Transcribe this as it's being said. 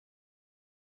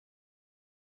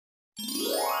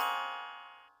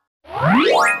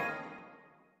Hello,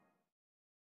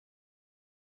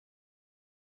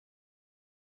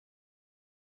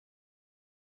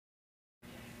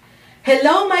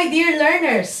 my dear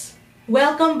learners!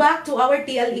 Welcome back to our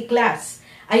TLE class.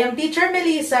 I am Teacher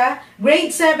Melissa,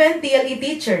 Grade 7 TLE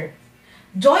teacher.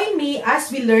 Join me as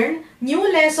we learn new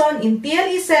lesson in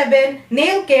TLE 7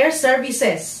 Nail Care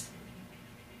Services.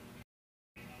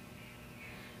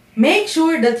 Make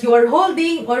sure that you are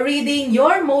holding or reading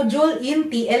your module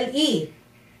in TLE.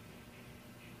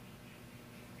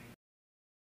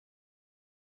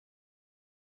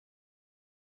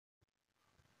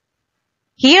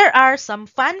 Here are some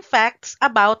fun facts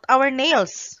about our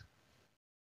nails.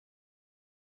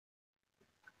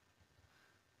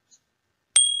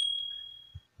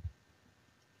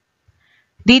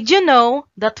 Did you know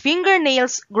that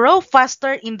fingernails grow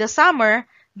faster in the summer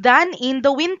than in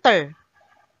the winter?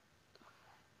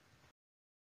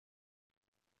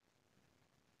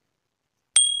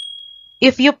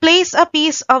 If you place a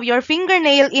piece of your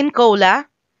fingernail in cola,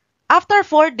 after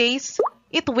 4 days,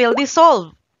 it will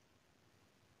dissolve.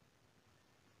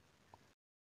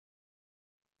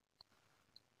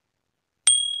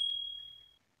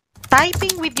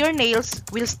 Typing with your nails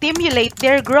will stimulate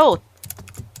their growth.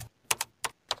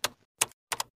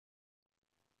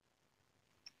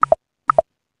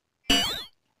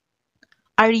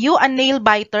 Are you a nail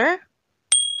biter?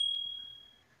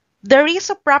 There is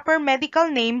a proper medical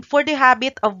name for the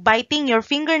habit of biting your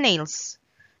fingernails.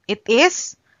 It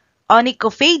is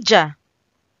onychophagia.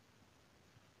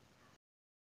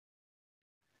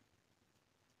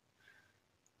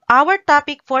 Our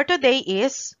topic for today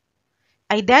is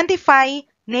identify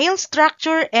nail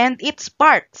structure and its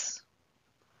parts.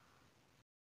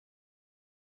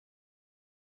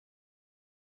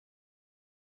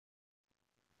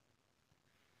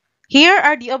 Here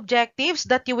are the objectives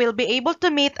that you will be able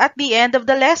to meet at the end of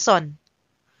the lesson.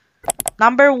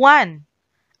 Number 1.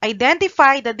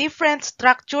 Identify the different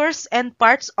structures and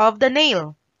parts of the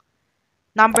nail.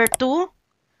 Number 2.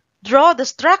 Draw the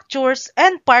structures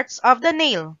and parts of the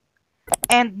nail.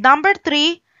 And number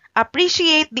 3.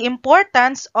 Appreciate the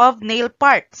importance of nail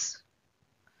parts.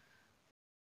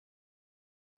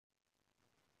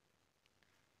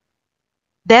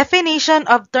 Definition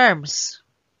of terms.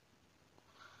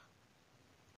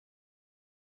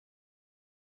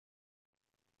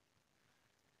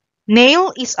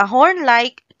 Nail is a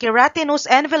horn-like keratinous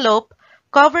envelope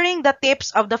covering the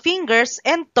tips of the fingers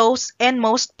and toes in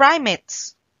most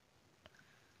primates.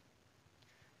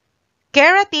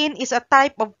 Keratin is a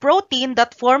type of protein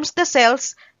that forms the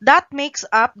cells that makes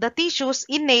up the tissues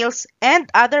in nails and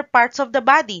other parts of the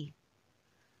body.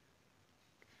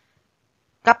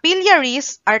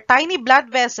 Capillaries are tiny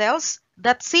blood vessels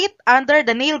that sit under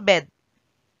the nail bed.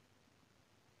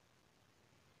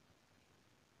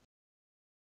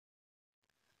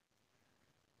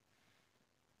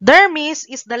 Dermis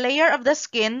is the layer of the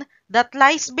skin that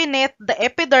lies beneath the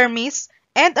epidermis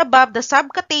and above the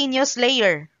subcutaneous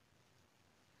layer.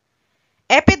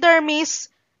 Epidermis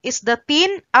is the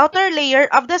thin outer layer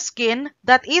of the skin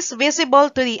that is visible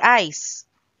to the eyes.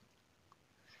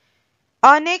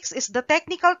 Onyx is the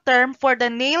technical term for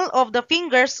the nail of the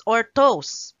fingers or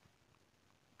toes.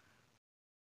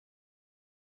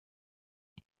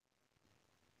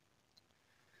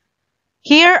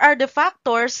 Here are the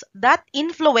factors that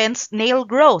influence nail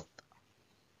growth.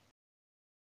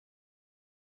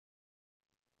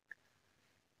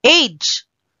 Age.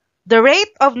 The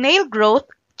rate of nail growth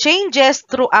changes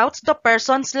throughout the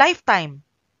person's lifetime.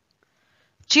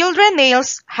 Children's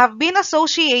nails have been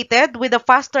associated with a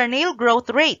faster nail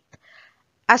growth rate.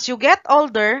 As you get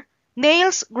older,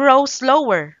 nails grow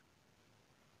slower.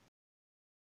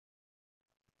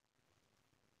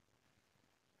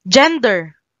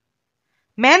 Gender.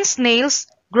 Men's nails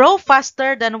grow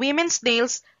faster than women's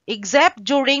nails except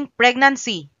during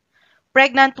pregnancy.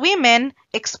 Pregnant women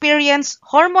experience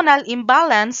hormonal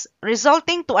imbalance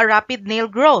resulting to a rapid nail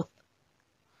growth.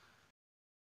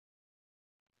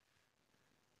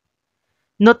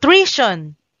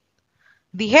 Nutrition.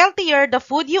 The healthier the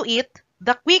food you eat,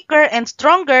 the quicker and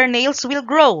stronger nails will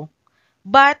grow.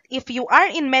 But if you are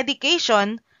in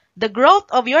medication, the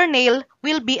growth of your nail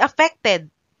will be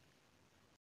affected.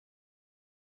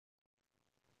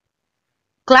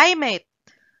 Climate.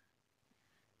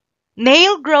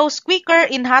 Nail grows quicker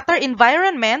in hotter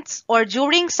environments or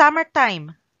during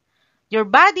summertime. Your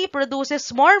body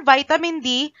produces more vitamin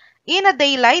D in a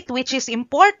daylight, which is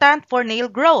important for nail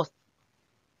growth.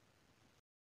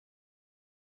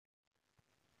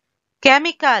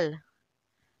 Chemical.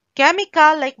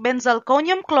 Chemical like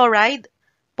benzalkonium chloride,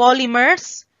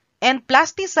 polymers, and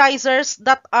plasticizers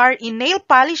that are in nail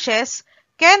polishes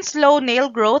can slow nail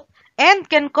growth and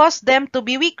can cause them to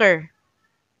be weaker.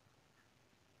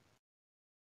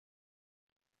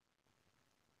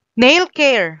 Nail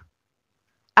care.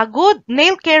 A good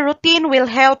nail care routine will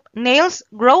help nails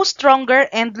grow stronger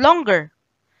and longer.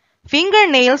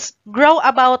 Fingernails grow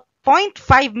about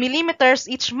 0.5 millimeters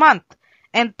each month,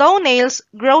 and toenails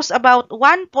grows about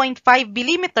 1.5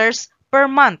 millimeters per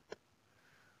month.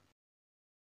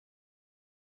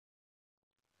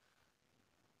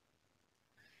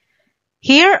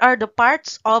 Here are the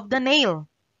parts of the nail.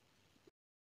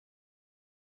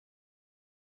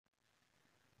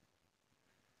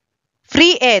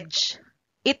 Free edge.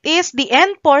 It is the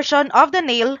end portion of the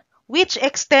nail which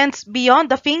extends beyond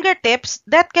the fingertips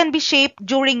that can be shaped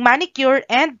during manicure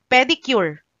and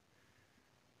pedicure.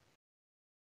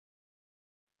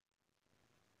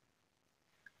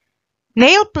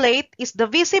 Nail plate is the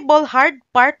visible hard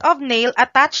part of nail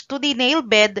attached to the nail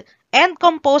bed and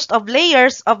composed of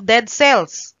layers of dead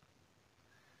cells.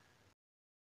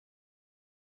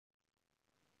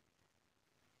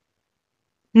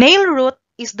 Nail root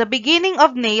is the beginning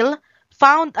of nail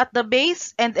found at the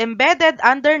base and embedded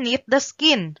underneath the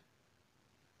skin.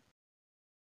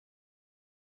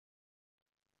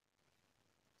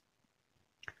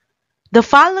 The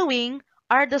following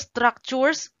are the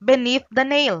structures beneath the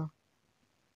nail.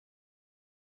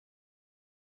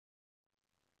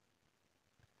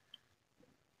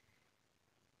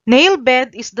 Nail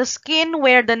bed is the skin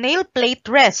where the nail plate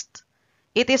rests.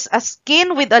 It is a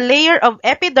skin with a layer of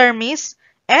epidermis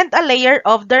and a layer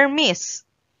of dermis.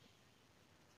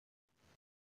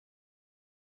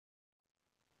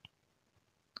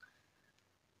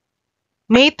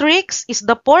 Matrix is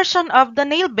the portion of the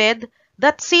nail bed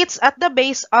that sits at the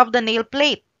base of the nail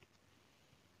plate.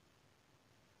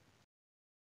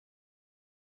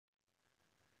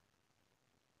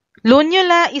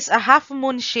 Lunula is a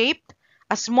half-moon shaped,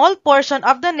 a small portion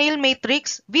of the nail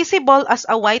matrix visible as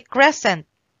a white crescent.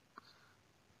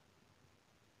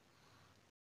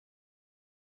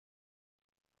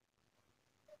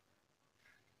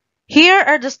 Here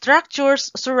are the structures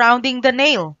surrounding the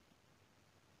nail.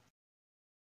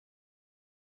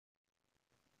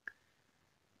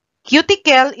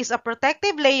 Cuticle is a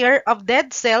protective layer of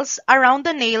dead cells around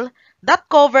the nail that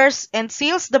covers and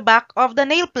seals the back of the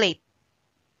nail plate.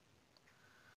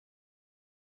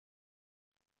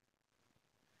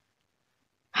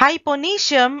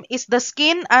 Hyponychium is the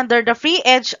skin under the free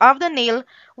edge of the nail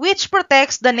which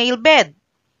protects the nail bed.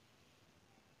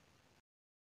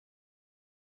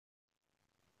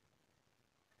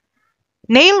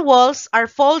 Nail walls are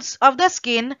folds of the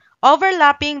skin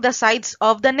overlapping the sides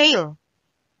of the nail.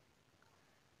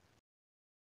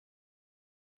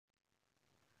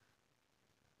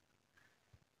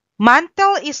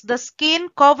 Mantle is the skin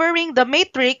covering the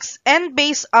matrix and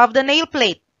base of the nail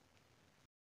plate.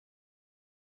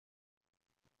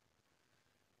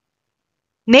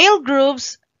 Nail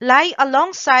grooves lie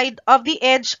alongside of the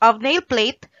edge of nail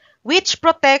plate, which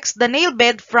protects the nail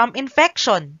bed from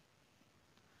infection.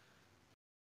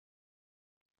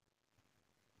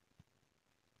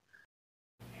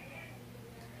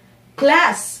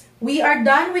 Class, we are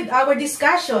done with our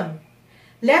discussion.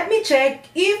 Let me check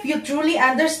if you truly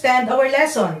understand our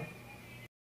lesson.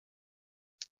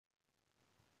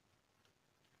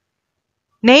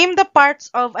 Name the parts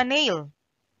of a nail.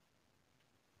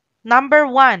 Number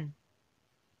 1.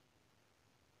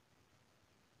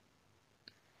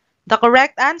 The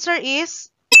correct answer is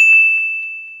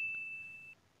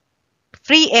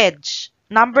free edge.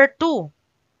 Number 2.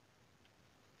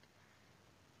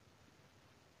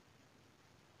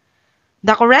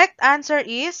 The correct answer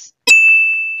is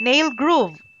nail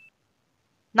groove.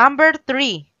 Number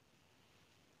 3.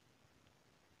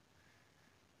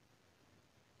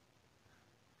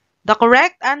 The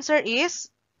correct answer is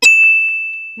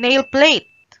nail plate.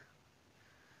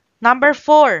 Number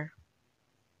 4.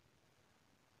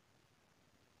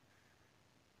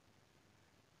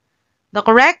 The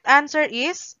correct answer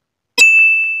is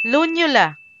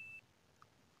lunula.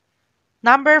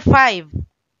 Number 5.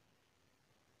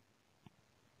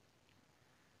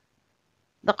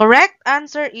 The correct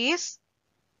answer is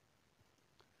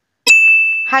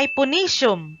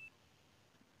hyponychium.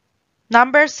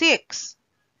 Number 6.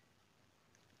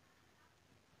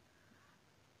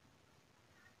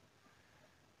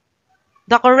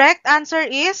 The correct answer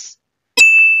is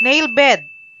nail bed.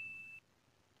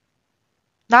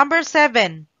 Number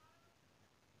 7.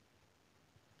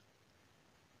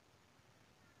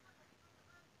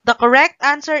 The correct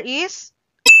answer is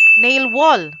nail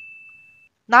wall.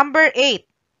 Number 8.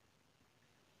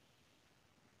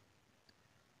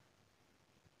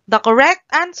 The correct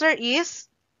answer is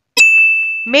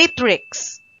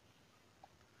matrix.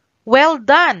 Well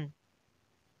done!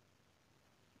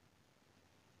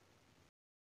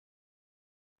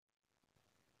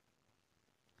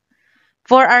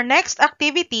 For our next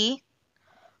activity,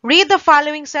 read the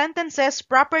following sentences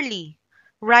properly.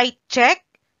 Write check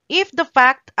if the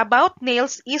fact about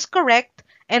nails is correct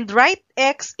and write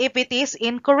X if it is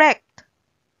incorrect.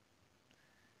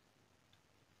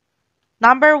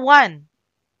 Number 1.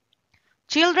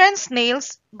 Children's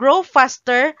nails grow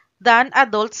faster than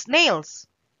adults' nails.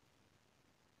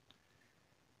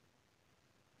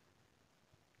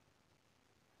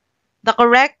 The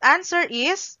correct answer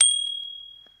is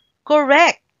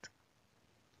correct.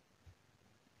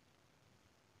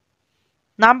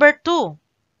 Number 2.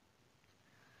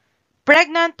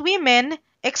 Pregnant women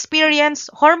experience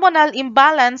hormonal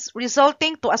imbalance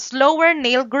resulting to a slower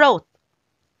nail growth.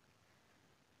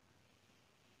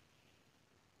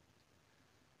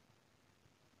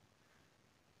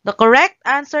 The correct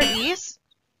answer is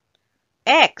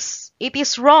X. It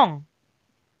is wrong.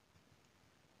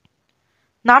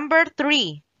 Number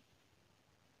 3.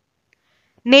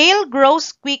 Nail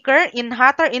grows quicker in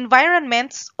hotter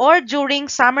environments or during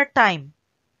summertime.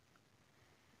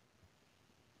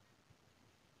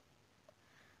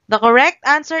 The correct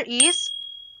answer is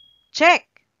check.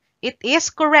 It is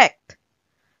correct.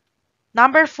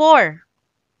 Number 4.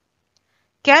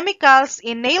 Chemicals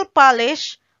in nail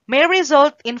polish may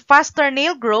result in faster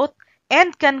nail growth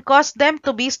and can cause them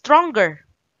to be stronger.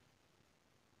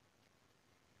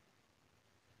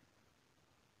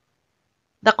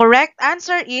 The correct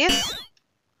answer is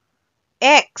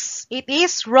X. It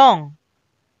is wrong.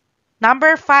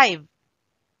 Number 5.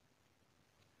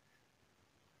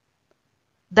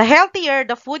 The healthier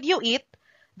the food you eat,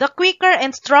 the quicker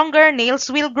and stronger nails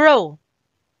will grow.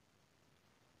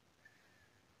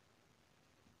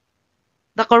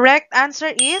 The correct answer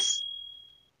is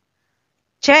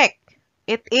check.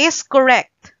 It is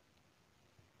correct.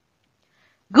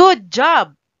 Good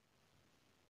job!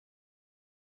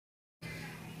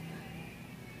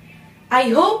 I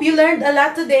hope you learned a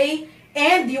lot today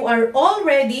and you are all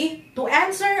ready to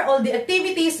answer all the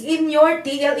activities in your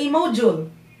TLE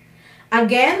module.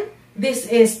 Again, this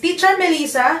is Teacher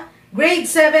Melissa, Grade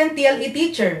 7 TLE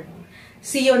teacher.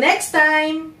 See you next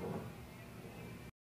time!